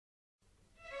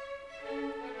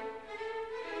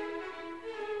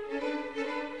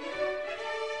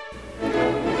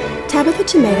Tabitha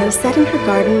Tomato sat in her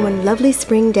garden one lovely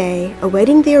spring day,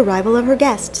 awaiting the arrival of her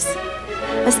guests.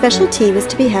 A special tea was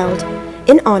to be held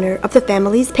in honor of the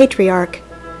family's patriarch,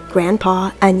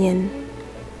 Grandpa Onion.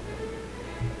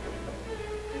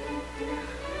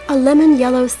 A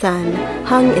lemon-yellow sun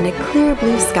hung in a clear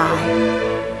blue sky.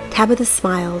 Tabitha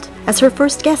smiled as her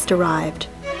first guest arrived,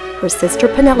 her sister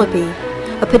Penelope,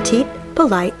 a petite,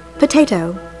 polite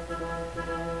potato.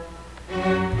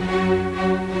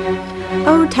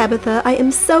 "Oh, Tabitha, I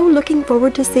am so looking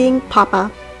forward to seeing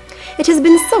Papa. It has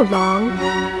been so long."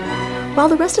 While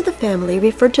the rest of the family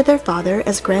referred to their father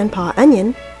as Grandpa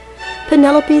Onion,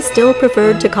 Penelope still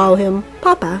preferred to call him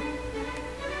Papa.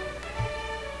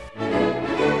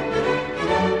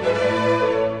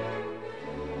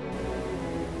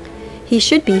 "He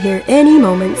should be here any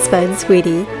moment, Spud,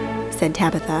 sweetie," said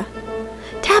Tabitha.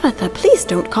 "Tabitha, please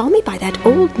don't call me by that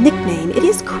old nickname. It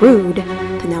is crude,"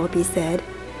 Penelope said.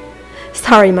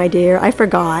 "Sorry, my dear, I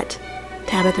forgot,"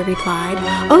 Tabitha replied.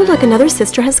 "Oh, look, another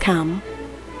sister has come."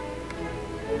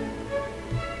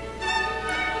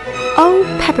 "Oh,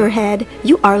 Pepperhead,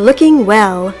 you are looking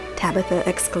well," Tabitha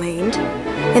exclaimed.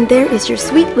 "And there is your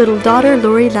sweet little daughter,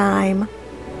 Lori Lime."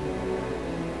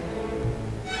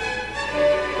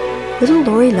 Little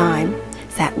Lori Lime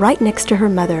sat right next to her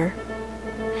mother.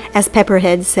 As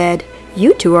Pepperhead said,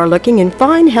 "You two are looking in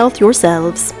fine health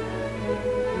yourselves."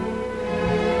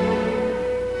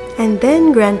 And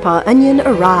then Grandpa Onion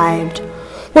arrived.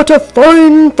 "What a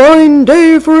fine, fine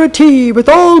day for a tea with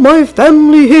all my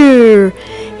family here,"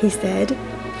 he said.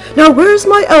 "Now where's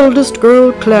my eldest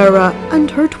girl, Clara,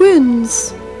 and her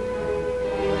twins?"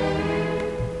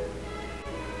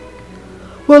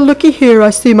 "Well, looky here,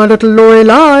 I see my little Lori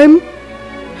Lime.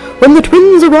 When the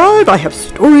twins arrive, I have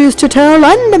stories to tell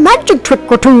and a magic trick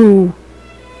or two."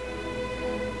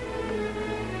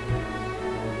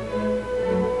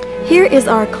 "Here is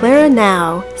our Clara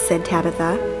now," said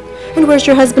Tabitha. "And where's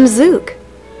your husband Zook?"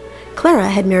 Clara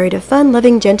had married a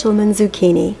fun-loving gentleman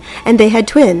Zucchini, and they had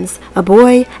twins, a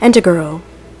boy and a girl.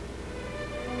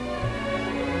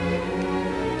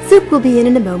 "Zook will be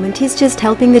in a moment. He's just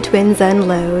helping the twins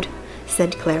unload,"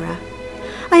 said Clara.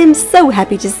 "I am so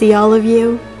happy to see all of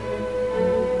you."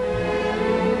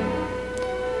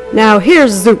 "Now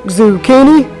here's Zook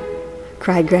Zucchini,"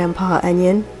 cried Grandpa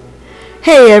Onion.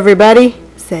 "Hey, everybody,"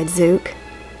 said Zook.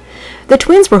 "The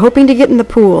twins were hoping to get in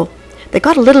the pool. They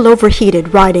got a little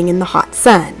overheated riding in the hot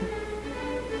sun."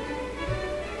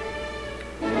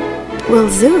 "Well,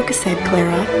 Zook," said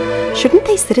Clara, "shouldn't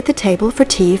they sit at the table for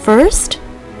tea first?"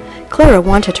 Clara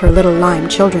wanted her little Lime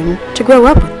children to grow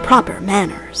up with proper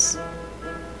manners.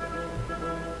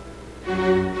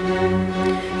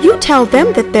 "You tell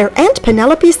them that their Aunt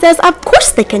Penelope says of course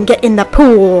they can get in the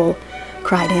pool,"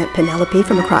 cried Aunt Penelope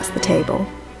from across the table.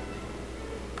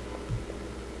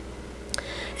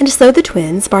 And so the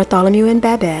twins, Bartholomew and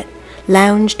Babette,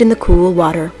 lounged in the cool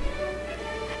water,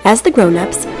 as the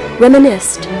grown-ups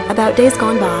reminisced about days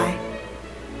gone by.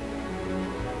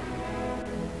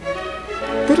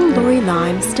 Little Lori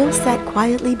Lime still sat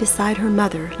quietly beside her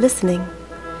mother, listening.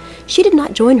 She did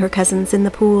not join her cousins in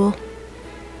the pool.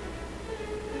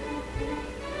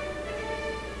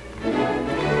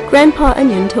 Grandpa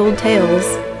Onion told tales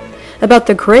about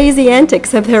the crazy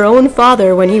antics of their own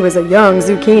father when he was a young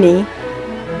Zucchini.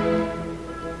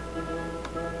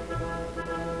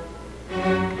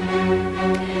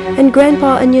 And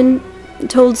Grandpa Onion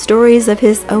told stories of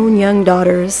his own young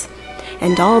daughters,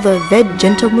 and all the ved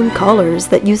gentleman callers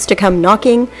that used to come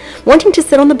knocking, wanting to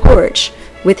sit on the porch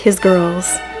with his girls.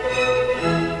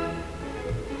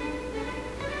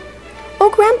 "Oh,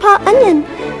 Grandpa Onion,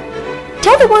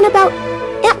 tell the one about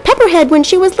Aunt Pepperhead when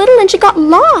she was little and she got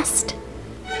lost,"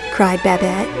 cried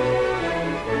Babette.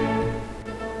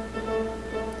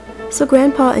 So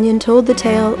Grandpa Onion told the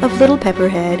tale of little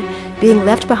Pepperhead being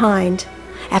left behind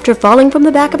after falling from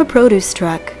the back of a produce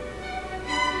truck.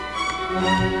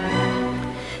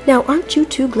 Now, aren't you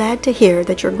too glad to hear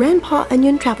that your Grandpa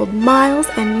Onion traveled miles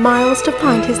and miles to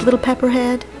find his little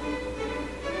Pepperhead?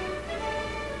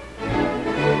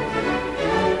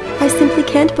 "I simply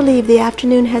can't believe the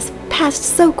afternoon has passed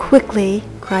so quickly,"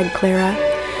 cried Clara.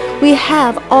 "We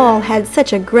have all had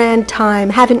such a grand time,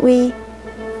 haven't we?"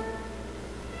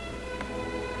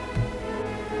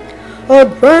 "A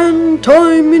grand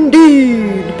time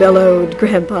indeed," bellowed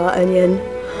Grandpa Onion.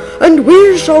 "And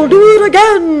we shall do it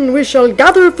again. We shall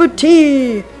gather for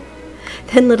tea."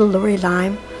 Then little Lori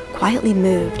Lime quietly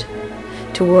moved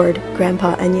toward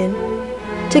Grandpa Onion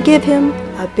to give him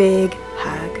a big